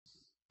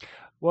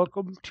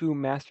Welcome to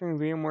Mastering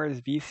VMware's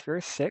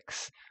vSphere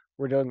 6.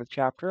 We're doing with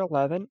Chapter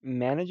 11,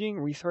 Managing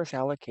Resource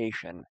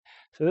Allocation.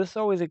 So this is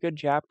always a good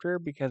chapter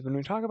because when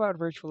we talk about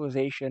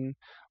virtualization,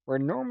 we're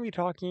normally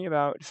talking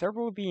about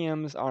several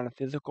VMs on a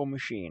physical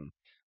machine,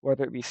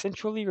 whether it be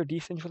centrally or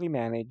decentrally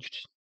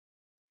managed.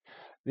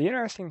 The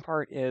interesting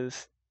part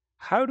is,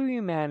 how do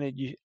you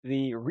manage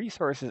the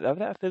resources of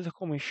that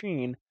physical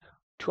machine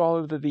to all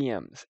of the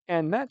VMs?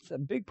 And that's a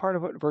big part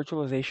of what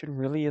virtualization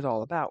really is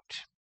all about.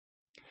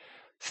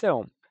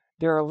 So,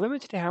 there are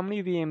limits to how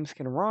many VMs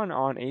can run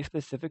on a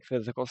specific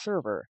physical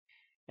server.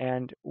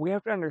 And we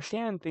have to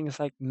understand things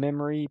like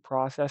memory,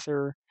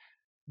 processor,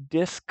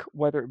 disk,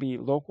 whether it be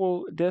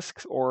local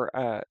disks or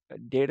a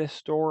data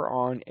store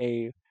on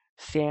a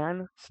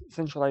SAN,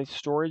 centralized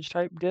storage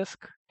type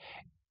disk.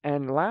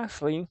 And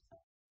lastly,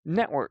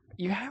 network.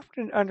 You have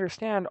to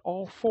understand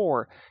all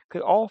four,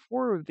 because all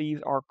four of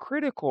these are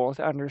critical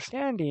to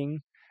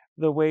understanding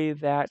the way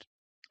that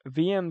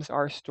VMs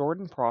are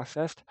stored and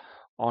processed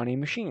on a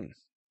machine.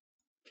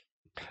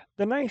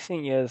 The nice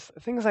thing is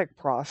things like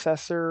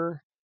processor,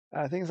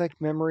 things like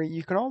memory,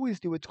 you can always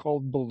do what's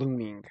called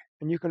ballooning,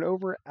 and you can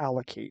over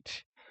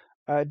allocate.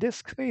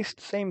 Disk space,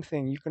 same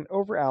thing, you can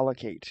over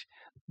allocate,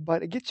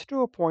 but it gets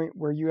to a point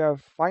where you have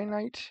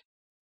finite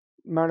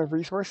amount of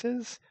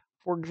resources.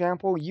 For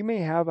example, you may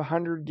have a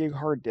 100 gig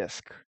hard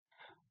disk.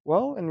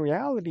 Well, in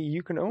reality,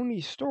 you can only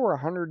store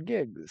 100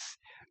 gigs.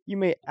 You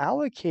may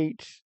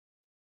allocate,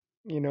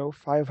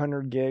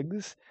 500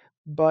 gigs,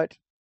 but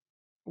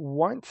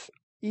once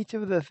each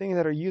of the things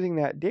that are using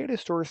that data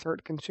store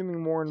start consuming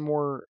more and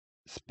more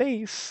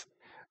space,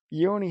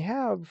 you only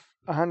have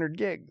 100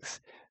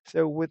 gigs.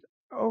 So with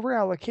over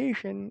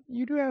allocation,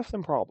 you do have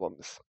some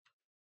problems.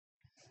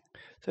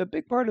 So a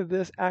big part of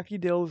this actually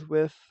deals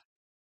with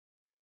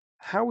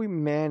how we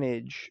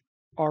manage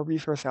our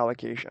resource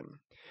allocation.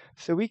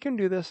 So we can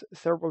do this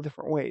several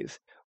different ways.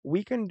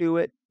 We can do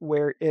it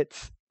where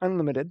it's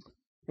unlimited,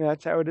 and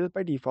that's how it is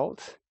by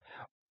default,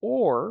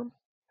 or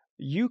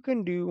you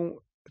can do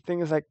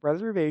things like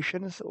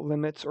reservations,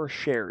 limits, or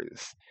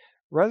shares.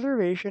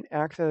 Reservation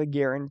acts as a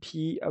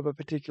guarantee of a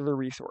particular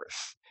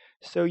resource.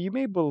 So you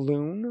may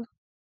balloon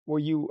where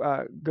you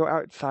go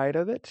outside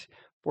of it.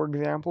 For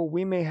example,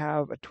 we may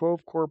have a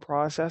 12-core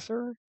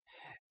processor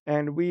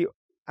and we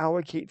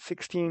allocate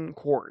 16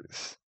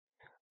 cores.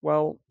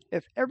 Well,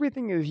 if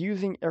everything is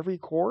using every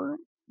core,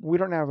 we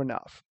don't have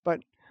enough.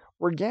 But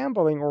we're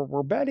gambling or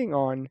we're betting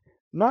on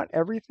not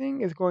everything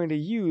is going to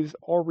use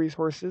all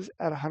resources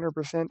at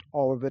 100%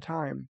 all of the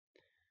time.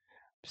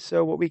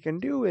 So what we can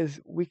do is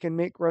we can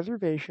make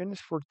reservations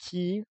for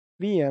key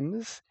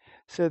VMs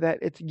so that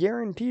it's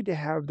guaranteed to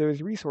have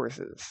those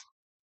resources.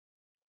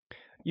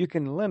 You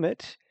can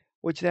limit,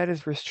 which that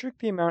is restrict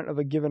the amount of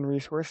a given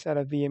resource that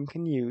a VM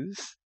can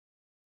use.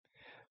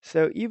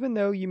 So even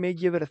though you may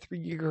give it a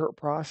 3 gigahertz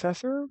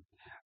processor,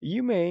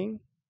 you may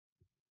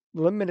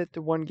limit it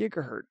to 1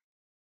 gigahertz.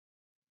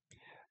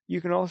 You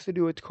can also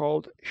do what's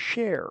called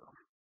share.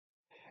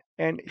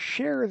 And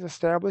share is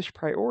established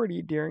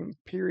priority during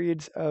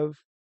periods of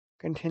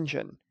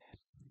contention.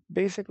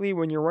 Basically,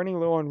 when you're running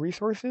low on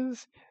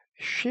resources,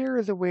 share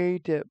is a way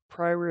to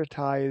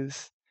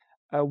prioritize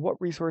what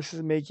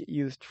resources may get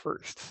used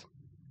first.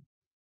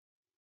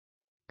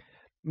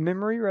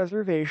 Memory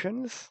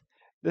reservations.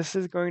 This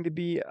is going to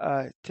be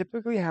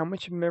typically how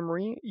much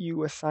memory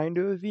you assign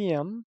to a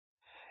VM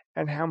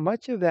and how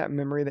much of that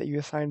memory that you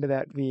assign to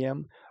that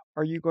VM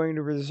are you going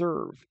to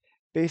reserve.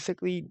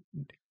 Basically,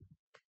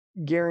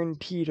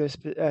 guaranteed a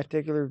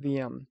particular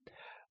VM.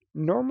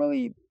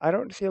 Normally, I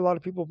don't see a lot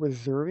of people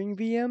reserving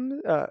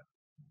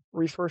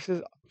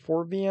resources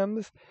for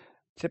VMs.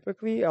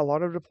 Typically, a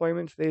lot of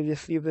deployments, they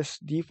just leave this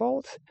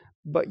default,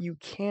 but you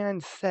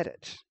can set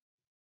it.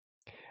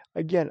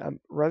 Again, a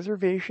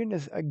reservation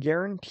is a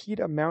guaranteed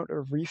amount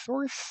of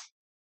resource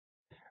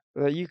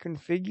that you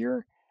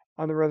configure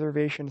on the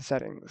reservation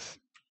settings.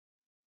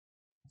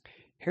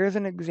 Here's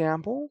an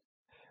example.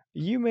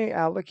 You may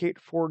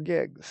allocate 4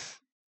 gigs.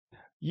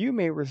 You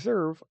may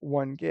reserve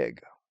 1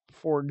 gig.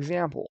 For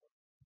example,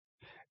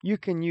 you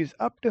can use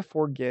up to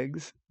 4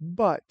 gigs,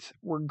 but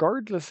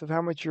regardless of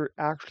how much you're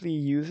actually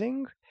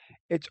using,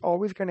 it's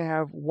always going to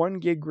have 1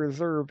 gig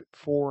reserved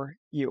for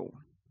you.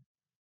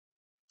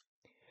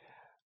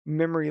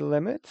 Memory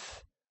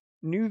limits.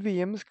 New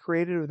VMs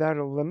created without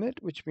a limit,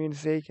 which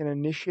means they can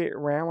initiate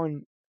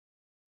RAM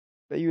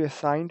that you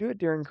assign to it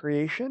during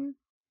creation.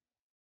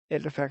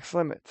 It affects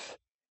limits.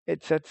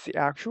 It sets the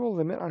actual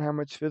limit on how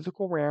much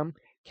physical RAM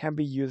can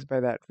be used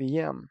by that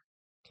VM.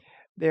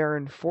 They are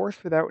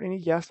enforced without any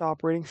guest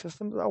operating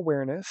system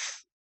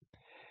awareness.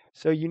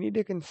 So you need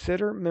to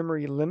consider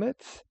memory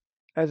limits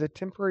as a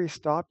temporary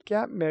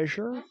stopgap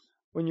measure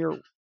when you're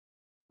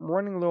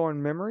running low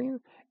on memory,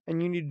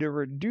 and you need to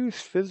reduce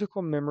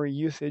physical memory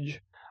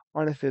usage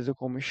on a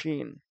physical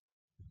machine.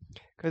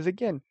 Because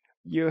again,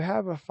 you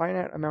have a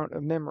finite amount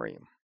of memory.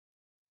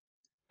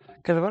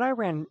 Because what I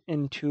ran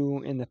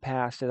into in the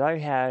past is I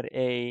had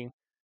a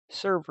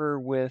server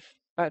with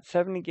about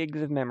 70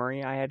 gigs of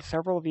memory. I had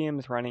several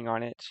VMs running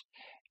on it,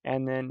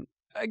 and then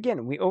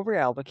Again, we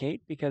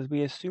overallocate because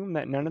we assume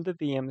that none of the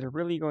VMs are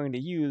really going to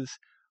use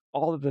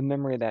all of the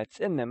memory that's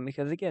in them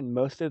because, again,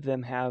 most of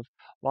them have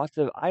lots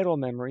of idle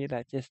memory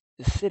that just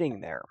is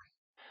sitting there.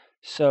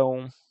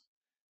 So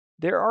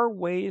there are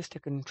ways to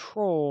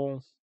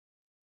control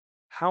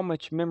how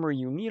much memory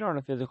you need on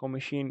a physical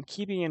machine,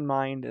 keeping in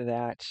mind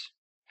that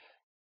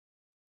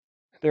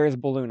there is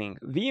ballooning.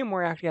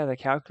 VMware actually has a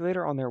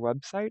calculator on their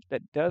website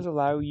that does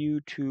allow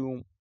you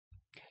to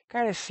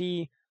kind of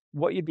see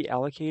what you'd be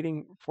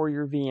allocating for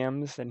your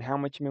VMs and how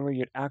much memory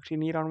you'd actually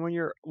need on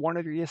one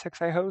of your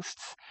ESXi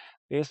hosts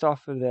based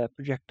off of the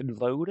projected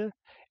load,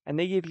 and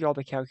they give you all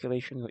the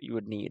calculations what you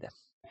would need.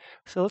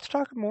 So let's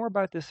talk more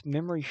about this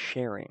memory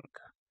sharing.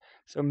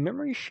 So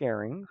memory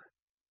sharing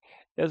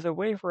is a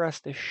way for us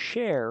to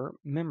share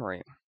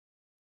memory.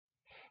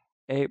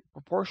 A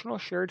proportional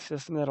shared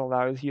system that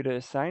allows you to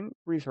assign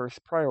resource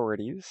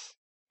priorities,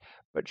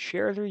 but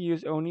shares are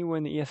used only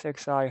when the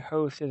ESXi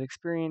host has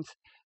experienced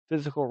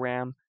physical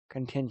RAM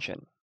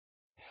contention.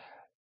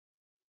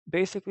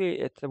 Basically,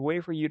 it's a way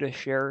for you to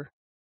share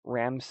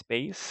RAM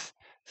space.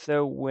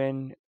 So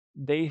when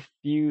they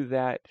view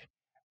that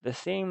the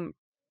same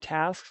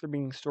tasks are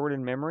being stored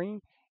in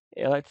memory,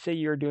 let's say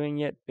you're doing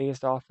it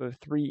based off of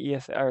three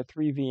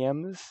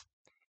VMs,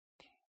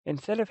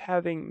 instead of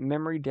having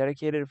memory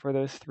dedicated for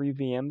those three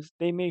VMs,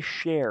 they may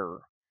share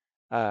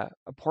a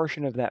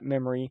portion of that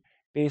memory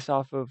based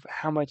off of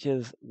how much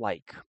is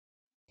like.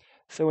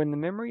 So when the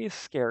memory is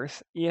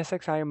scarce,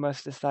 ESXi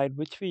must decide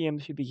which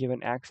VMs should be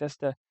given access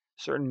to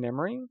certain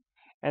memory,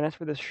 and that's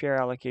where the share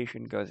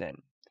allocation goes in.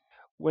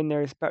 When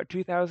there's about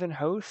 2,000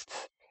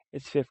 hosts,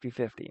 it's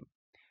 50-50.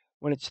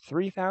 When it's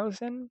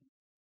 3,000,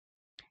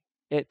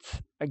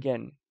 it's,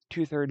 again,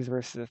 2/3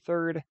 versus a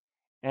third,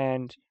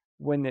 and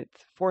when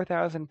it's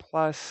 4,000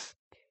 plus,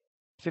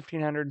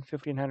 1,500,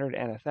 1,500,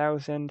 and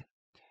 1,000.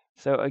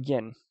 So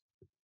again,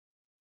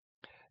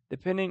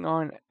 depending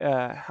on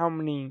how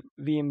many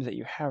VMs that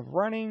you have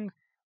running,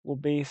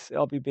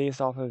 I'll be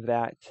based off of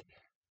that.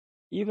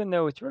 Even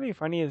though it's really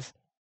funny is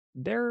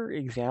their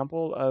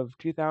example of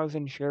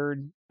 2,000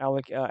 shared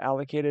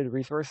allocated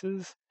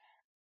resources,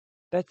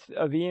 that's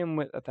a VM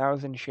with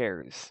 1,000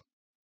 shares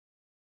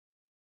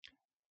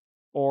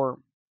or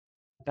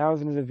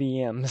thousands of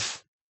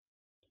VMs.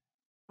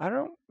 I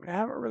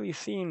haven't really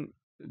seen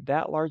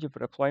that large of a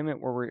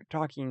deployment where we're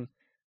talking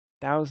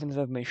thousands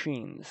of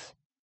machines.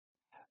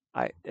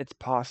 It's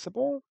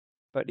possible,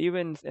 but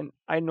and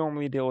I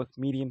normally deal with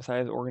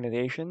medium-sized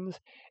organizations,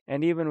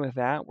 and even with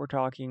that, we're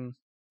talking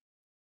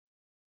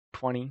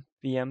 20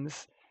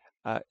 VMs,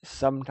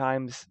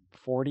 sometimes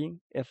 40,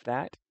 if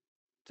that.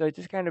 So it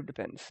just kind of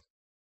depends.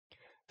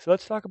 So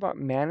let's talk about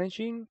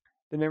managing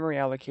the memory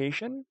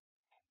allocation,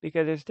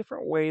 because there's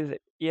different ways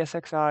that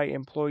ESXi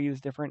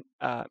employs different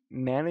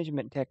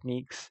management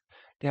techniques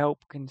to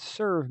help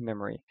conserve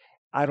memory.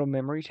 Idle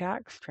memory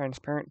tax,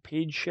 transparent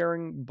page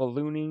sharing,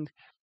 ballooning,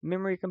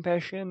 memory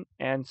compression,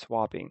 and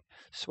swapping.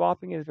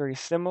 Swapping is very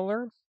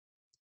similar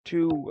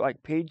to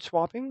like page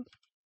swapping.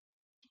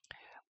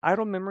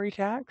 Idle memory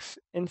tax,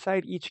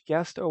 inside each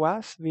guest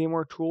OS,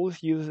 VMware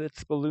Tools uses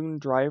its balloon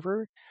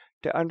driver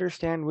to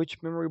understand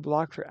which memory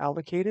blocks are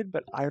allocated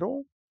but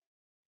idle,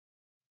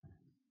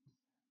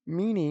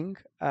 meaning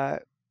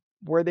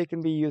where they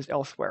can be used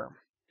elsewhere.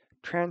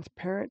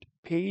 Transparent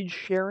page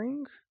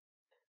sharing,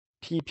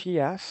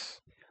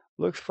 TPS,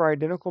 looks for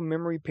identical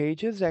memory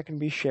pages that can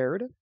be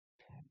shared.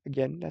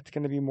 Again, that's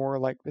going to be more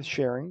like the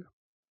sharing.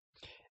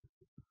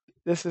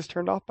 This is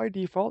turned off by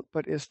default,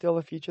 but is still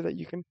a feature that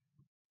you can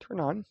turn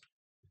on.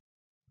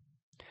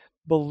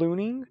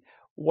 Ballooning,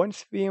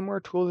 once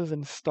VMware Tools is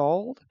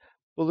installed,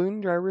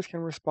 balloon drivers can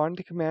respond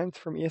to commands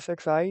from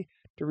ESXi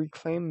to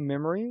reclaim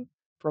memory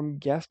from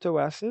guest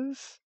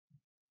OSs.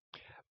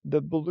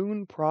 The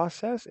balloon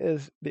process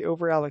is the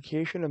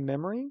overallocation of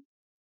memory.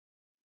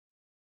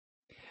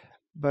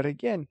 But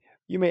again,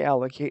 you may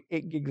allocate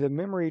 8 gigs of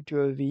memory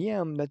to a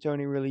VM that's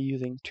only really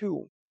using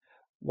 2.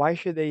 Why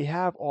should they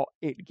have all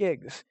 8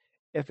 gigs?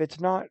 If it's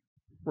not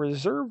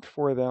reserved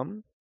for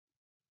them,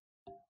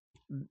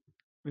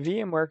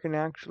 VMware can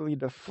actually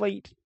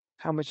deflate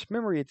how much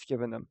memory it's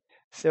given them.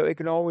 So it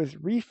can always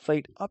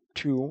reflate up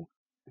to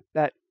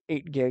that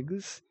 8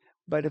 gigs,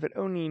 but if it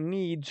only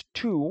needs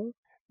 2,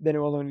 then it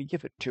will only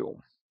give it 2.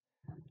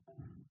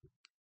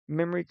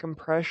 Memory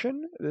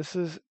compression, this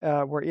is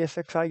where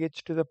ESXi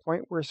gets to the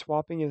point where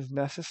swapping is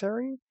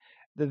necessary.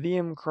 The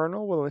VM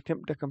kernel will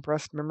attempt to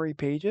compress memory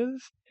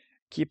pages,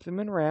 keep them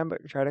in RAM,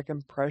 but try to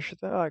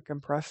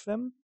compress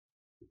them.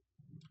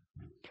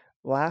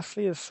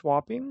 Lastly is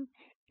swapping.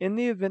 In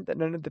the event that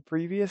none of the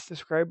previous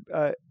described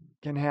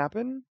can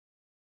happen,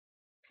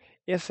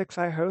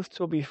 ESXi hosts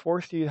will be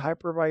forced to use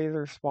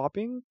hypervisor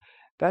swapping.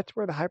 That's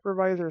where the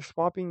hypervisor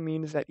swapping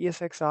means that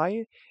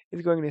ESXi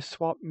is going to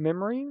swap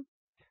memory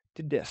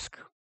to disk,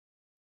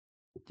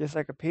 just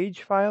like a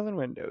page file in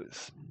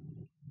Windows.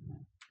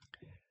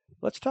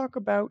 Let's talk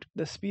about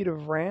the speed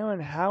of RAM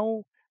and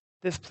how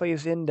this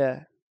plays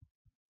into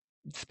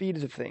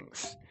speeds of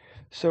things.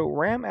 So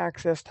RAM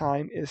access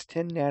time is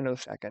 10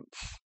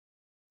 nanoseconds.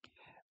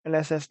 An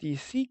SSD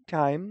seek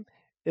time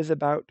is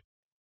about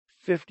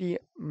 50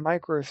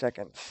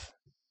 microseconds.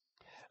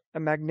 A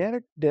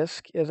magnetic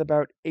disk is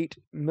about 8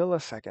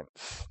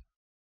 milliseconds.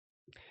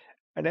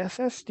 An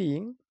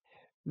SSD,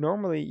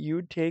 normally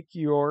you'd take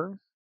your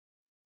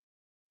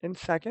in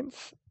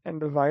seconds and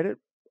divide it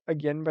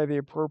again by the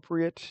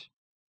appropriate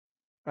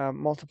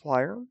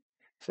multiplier.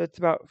 So it's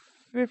about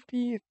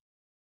 50.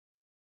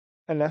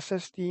 An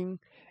SSD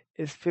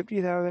is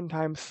 50,000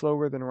 times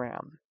slower than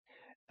RAM.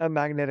 A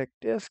magnetic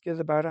disk is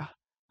about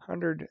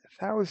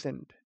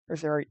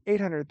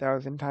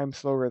 800,000 times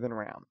slower than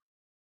RAM.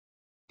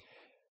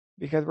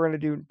 Because we're going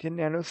to do 10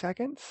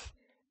 nanoseconds,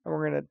 and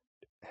we're going to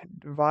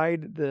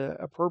divide the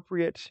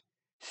appropriate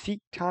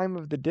seek time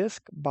of the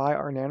disk by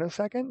our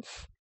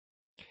nanoseconds.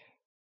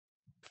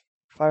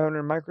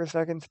 500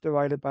 microseconds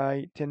divided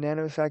by 10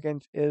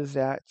 nanoseconds is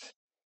at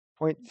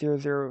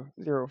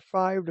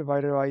 0.0005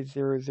 divided by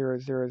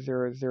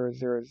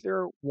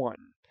 0.00000001.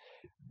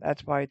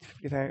 That's why it's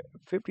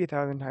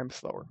 50,000 times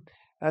slower.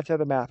 That's how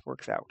the math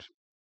works out.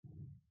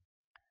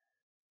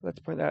 Let's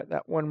put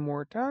that one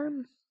more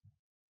time.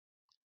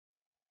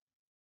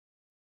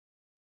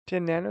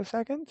 10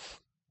 nanoseconds,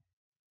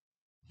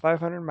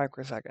 500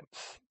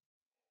 microseconds.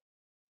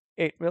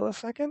 8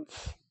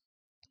 milliseconds,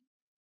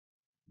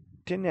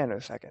 10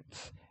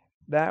 nanoseconds.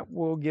 That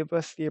will give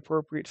us the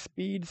appropriate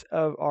speeds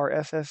of our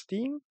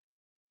SSD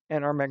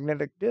and our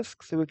magnetic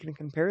disk so we can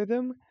compare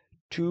them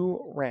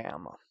to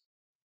RAM.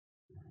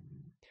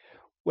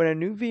 When a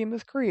new VM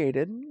is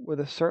created with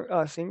a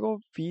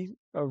single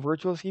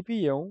virtual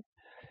CPU,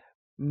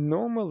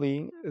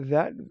 normally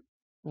that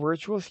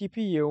virtual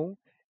CPU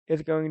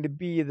is going to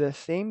be the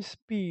same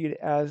speed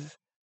as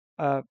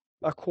a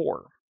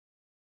core.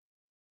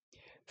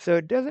 So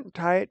it doesn't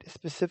tie it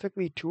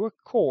specifically to a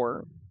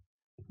core,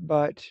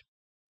 but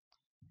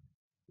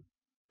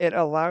it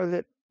allows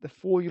it the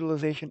full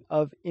utilization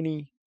of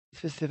any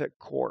specific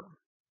core.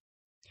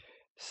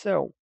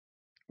 So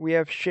we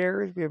have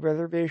shares, we have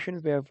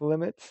reservations, we have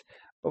limits,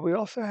 but we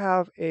also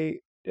have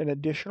an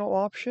additional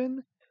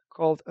option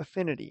called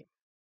affinity.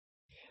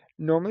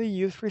 Normally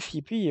used for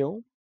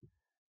CPU,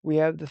 we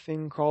have the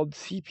thing called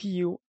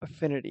CPU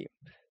affinity.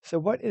 So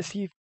what is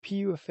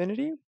CPU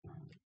affinity?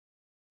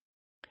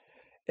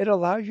 It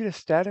allows you to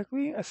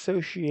statically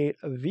associate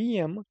a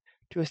VM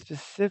to a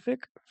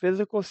specific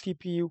physical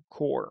CPU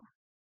core.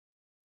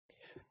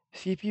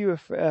 CPU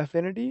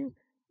affinity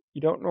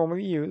you don't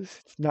normally use.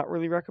 It's not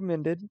really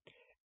recommended.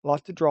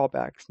 Lots of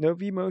drawbacks. No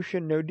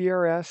vMotion, no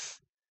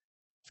DRS.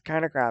 It's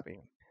kind of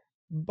crappy.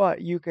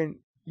 But you can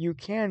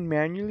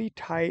manually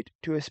tie it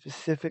to a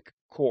specific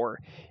core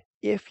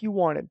if you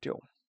wanted to.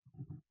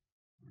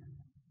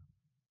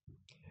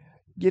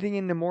 Getting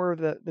into more of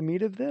the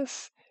meat of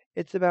this,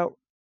 it's about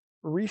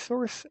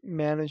resource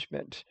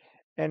management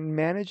and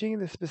managing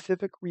the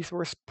specific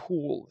resource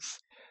pools.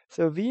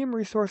 So VM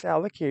resource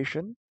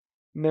allocation,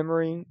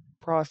 memory,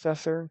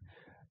 processor,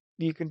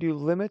 you can do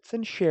limits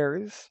and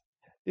shares.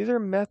 These are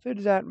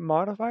methods that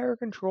modify or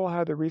control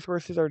how the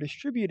resources are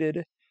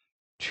distributed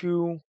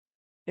to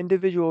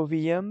individual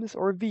VMs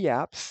or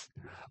VApps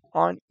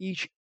on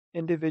each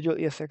individual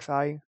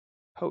ESXi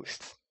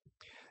host.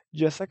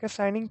 Just like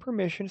assigning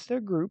permissions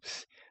to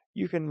groups,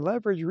 you can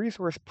leverage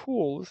resource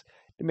pools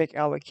to make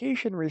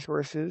allocation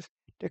resources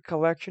to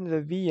collections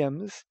of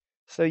VMs,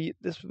 so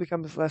this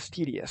becomes less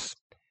tedious.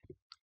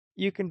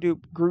 You can do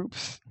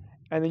groups,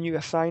 and then you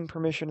assign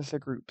permissions to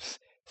groups.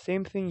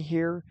 Same thing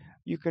here,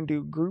 you can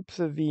do groups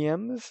of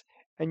VMs,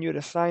 and you'd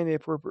assign the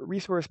appropriate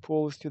resource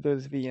pools to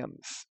those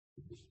VMs.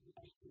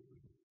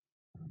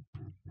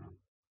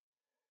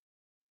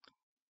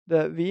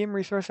 The VM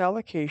resource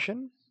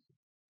allocation,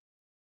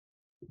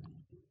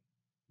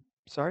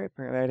 sorry,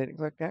 apparently I didn't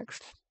click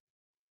next,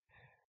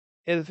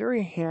 is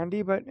very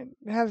handy, but it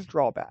has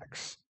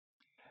drawbacks.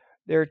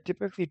 There are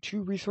typically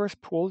two resource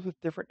pools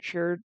with different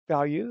shared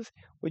values,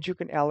 which you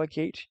can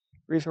allocate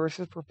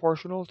resources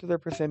proportional to their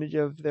percentage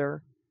of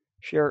their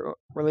share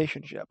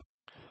relationship.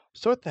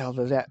 So what the hell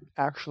does that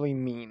actually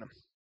mean?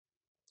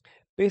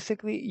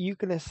 Basically, you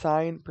can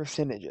assign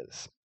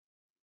percentages.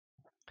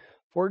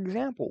 For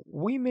example,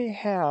 we may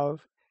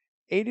have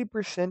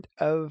 80%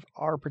 of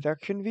our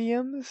production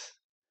VMs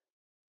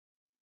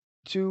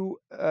to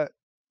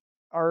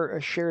our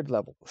shared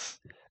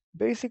levels.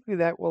 Basically,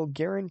 that will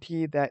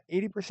guarantee that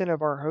 80%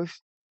 of our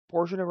host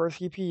portion of our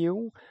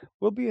CPU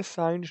will be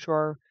assigned to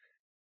our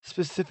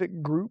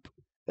specific group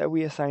that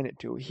we assign it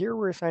to. Here,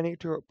 we're assigning it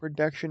to our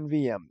production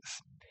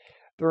VMs.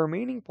 The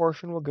remaining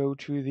portion will go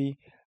to the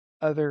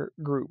other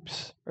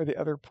groups or the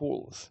other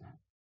pools.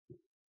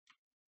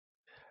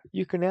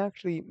 You can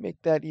actually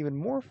make that even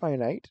more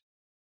finite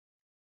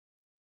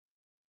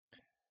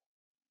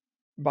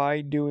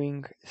by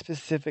doing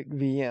specific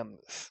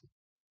VMs.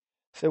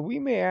 So we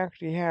may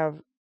actually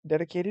have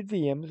dedicated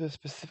VMs with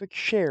specific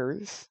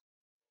shares,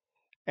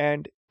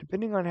 and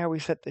depending on how we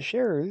set the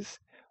shares,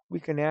 we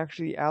can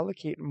actually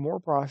allocate more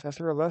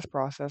processor or less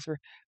processor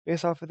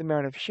based off of the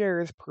amount of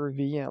shares per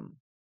VM.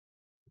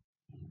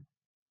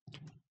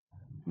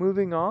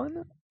 Moving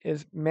on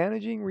is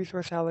managing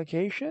resource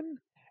allocation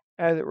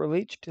as it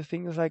relates to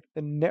things like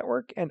the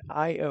network and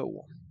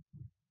I/O.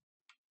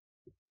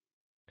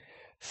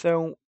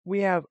 So we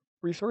have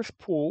resource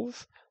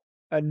pools,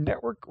 a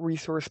network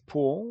resource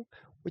pool,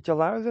 which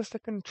allows us to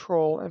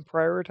control and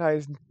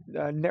prioritize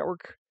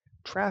network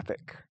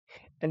traffic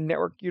and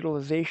network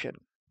utilization.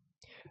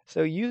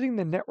 So using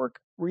the network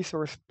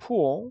resource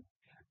pool,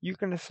 you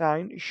can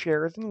assign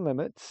shares and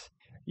limits.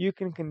 You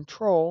can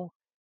control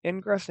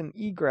ingress and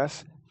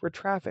egress for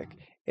traffic.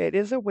 It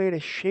is a way to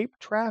shape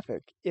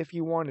traffic if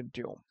you wanted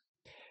to,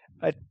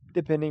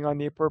 depending on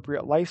the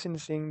appropriate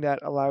licensing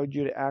that allowed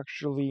you to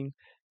actually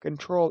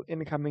control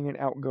incoming and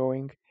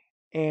outgoing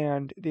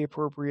and the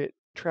appropriate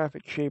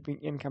traffic shaping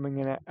incoming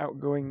and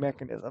outgoing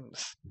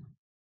mechanisms.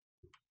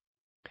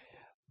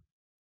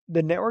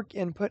 The network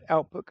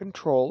input-output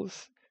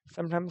controls,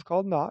 sometimes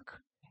called NOC,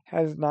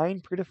 has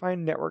 9 predefined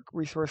network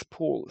resource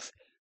pools: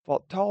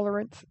 fault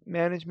tolerance,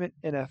 management,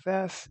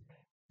 NFS,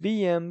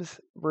 VMs,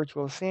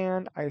 virtual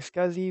SAN,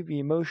 iSCSI,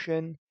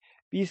 vMotion,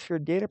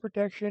 vSphere data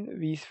protection,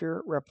 vSphere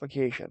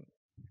replication.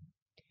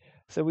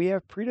 So we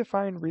have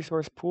predefined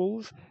resource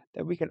pools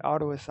that we can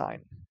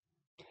auto-assign.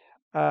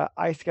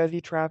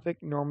 iSCSI traffic,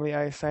 normally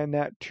I assign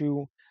that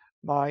to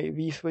my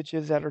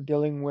vSwitches that are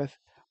dealing with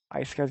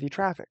iSCSI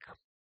traffic.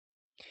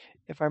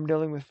 If I'm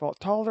dealing with fault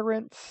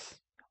tolerance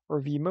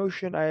or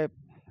vMotion, I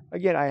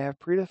have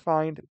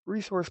predefined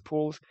resource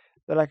pools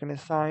that I can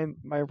assign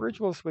my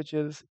virtual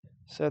switches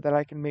so that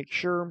I can make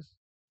sure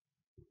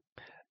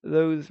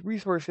those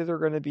resources are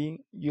going to be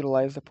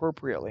utilized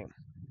appropriately.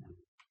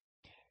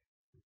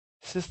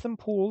 System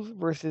pools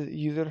versus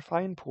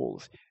user-defined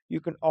pools. You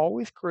can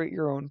always create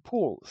your own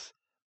pools,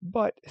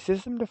 but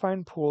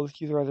system-defined pools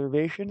use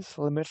reservations,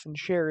 limits, and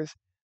shares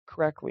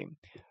correctly.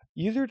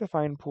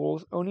 User-defined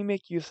pools only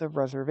make use of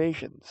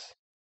reservations,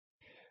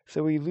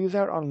 so we lose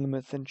out on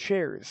limits and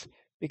shares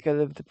because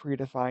of the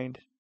predefined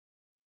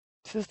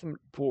system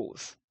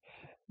pools.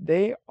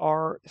 They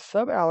are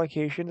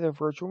sub-allocations of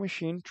virtual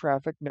machine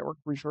traffic network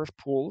resource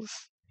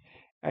pools,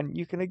 and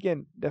you can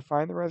again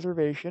define the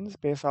reservations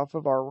based off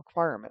of our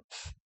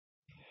requirements.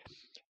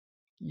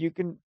 You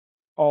can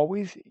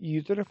always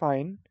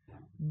user-define,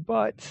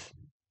 but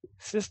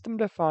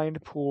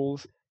system-defined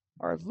pools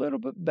are a little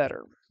bit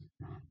better.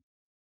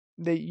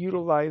 They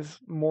utilize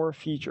more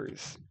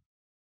features.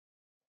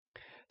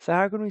 So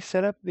how can we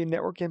set up the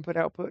network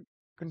input-output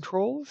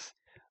controls?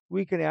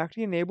 We can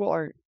actually enable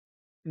our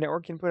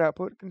network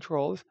input-output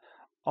controls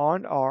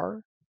on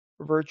our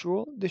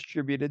virtual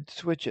distributed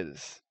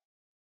switches.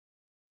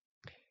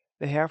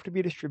 They have to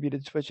be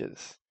distributed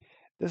switches.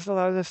 This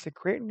allows us to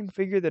create and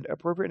configure the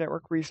appropriate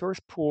network resource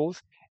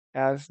pools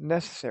as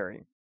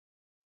necessary.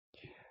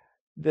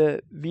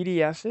 The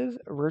VDS's,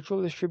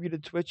 virtual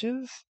distributed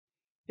switches,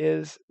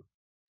 is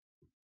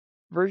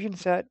version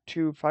set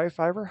to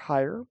 5.5 or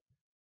higher,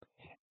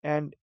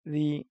 and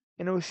the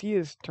NOC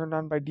is turned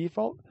on by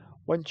default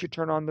once you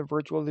turn on the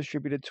virtual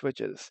distributed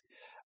switches.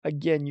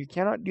 Again, you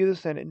cannot do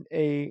this in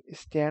a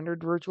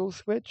standard virtual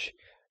switch.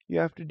 You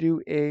have to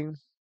do a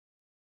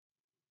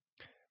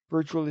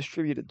virtual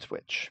distributed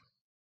switch.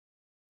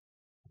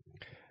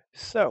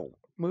 So,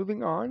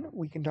 moving on,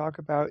 we can talk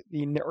about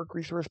the network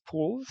resource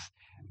pools.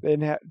 They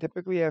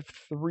typically have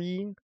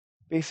 3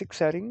 basic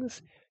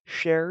settings: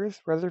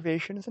 shares,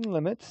 reservations, and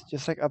limits,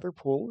 just like other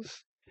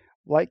pools.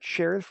 Like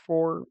shares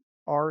for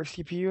our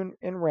CPU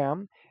and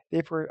RAM,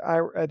 they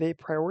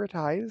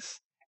prioritize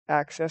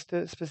access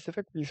to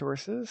specific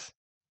resources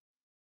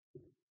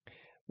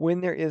when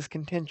there is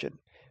contention.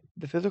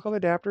 The physical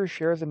adapter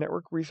shares a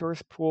network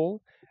resource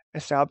pool,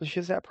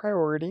 establishes that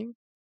priority,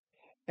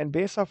 and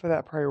based off of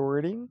that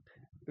priority,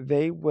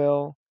 they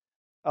will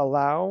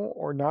allow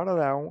or not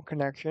allow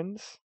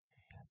connections,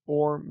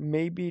 or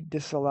maybe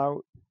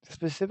disallow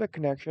specific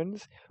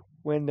connections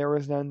when there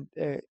was none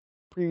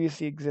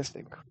previously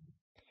existing.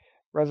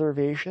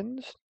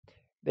 Reservations,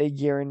 they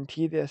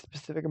guarantee the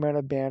specific amount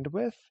of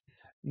bandwidth,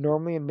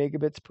 normally in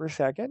megabits per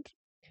second.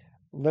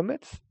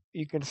 Limits,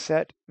 you can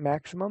set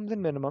maximums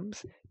and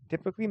minimums,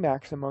 typically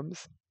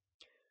maximums,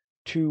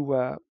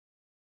 to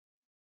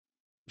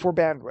for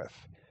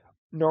bandwidth.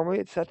 Normally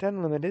it's set to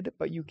unlimited,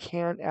 but you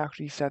can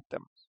actually set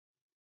them.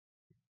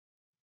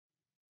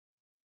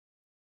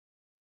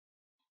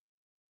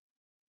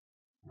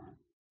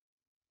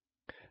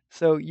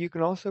 So you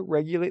can also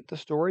regulate the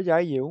storage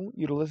I/O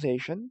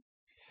utilization,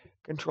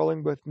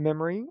 controlling both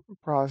memory and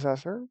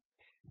processor,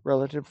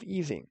 relatively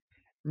easy.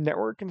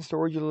 Network and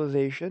storage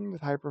utilization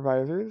with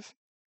hypervisors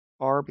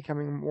are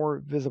becoming more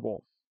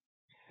visible.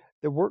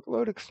 The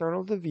workload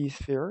external to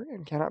vSphere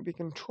and cannot be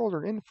controlled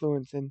or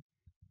influenced in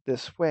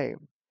this way.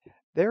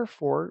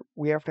 Therefore,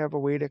 we have to have a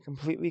way to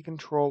completely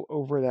control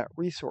over that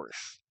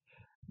resource.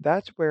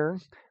 That's where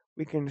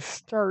we can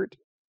start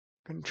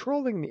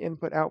controlling the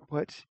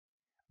input-output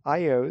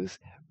IOs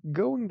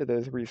going to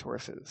those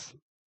resources.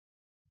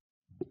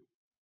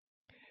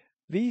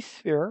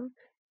 vSphere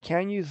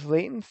can use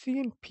latency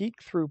and peak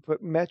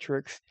throughput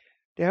metrics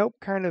to help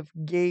kind of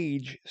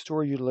gauge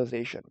storage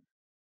utilization.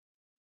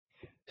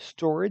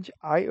 Storage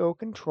I/O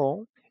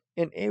control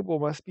enable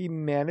must be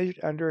managed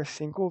under a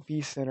single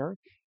vCenter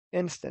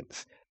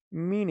instance,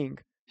 meaning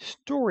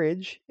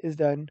storage is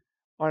done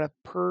on a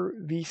per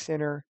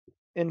vCenter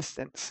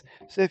instance.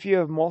 So if you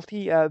have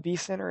multi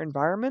vCenter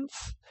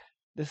environments,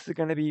 this is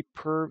going to be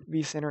per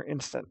vCenter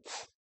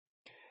instance.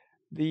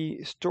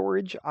 The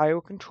storage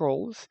I/O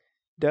controls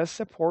does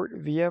support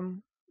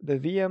the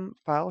VM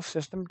file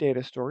system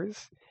data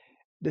stores.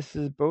 This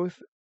is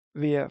both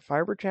via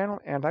Fiber Channel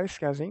and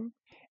iSCSI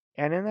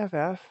and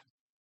NFF,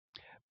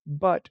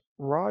 but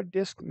raw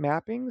disk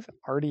mappings,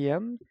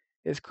 RDM,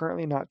 is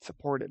currently not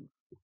supported.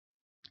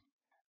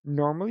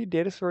 Normally,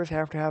 data stores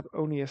have to have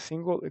only a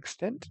single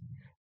extent,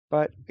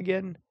 but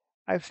again,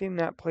 I've seen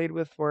that played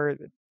with where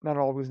it's not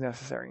always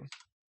necessary.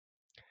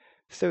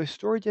 So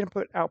storage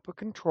input-output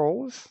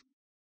controls,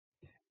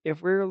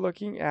 if we're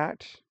looking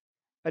at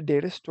a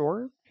data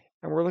store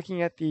and we're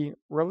looking at the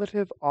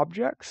relative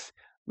objects,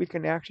 we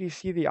can actually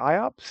see the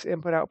IOPS,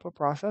 input-output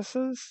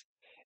processes,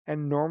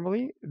 and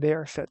normally they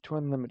are set to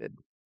unlimited.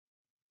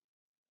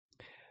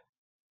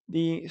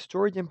 The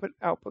storage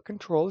input-output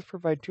controls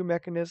provide two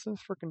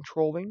mechanisms for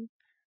controlling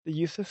the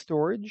use of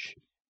storage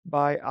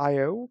by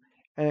I/O,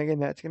 and again,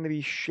 that's going to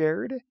be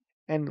shared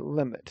and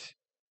limit,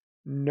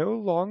 no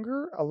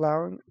longer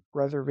allowing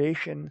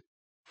reservation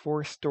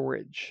for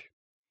storage.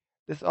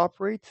 This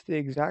operates the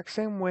exact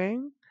same way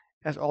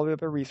as all the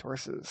other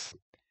resources.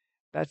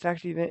 That's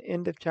actually the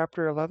end of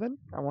chapter 11.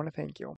 I want to thank you.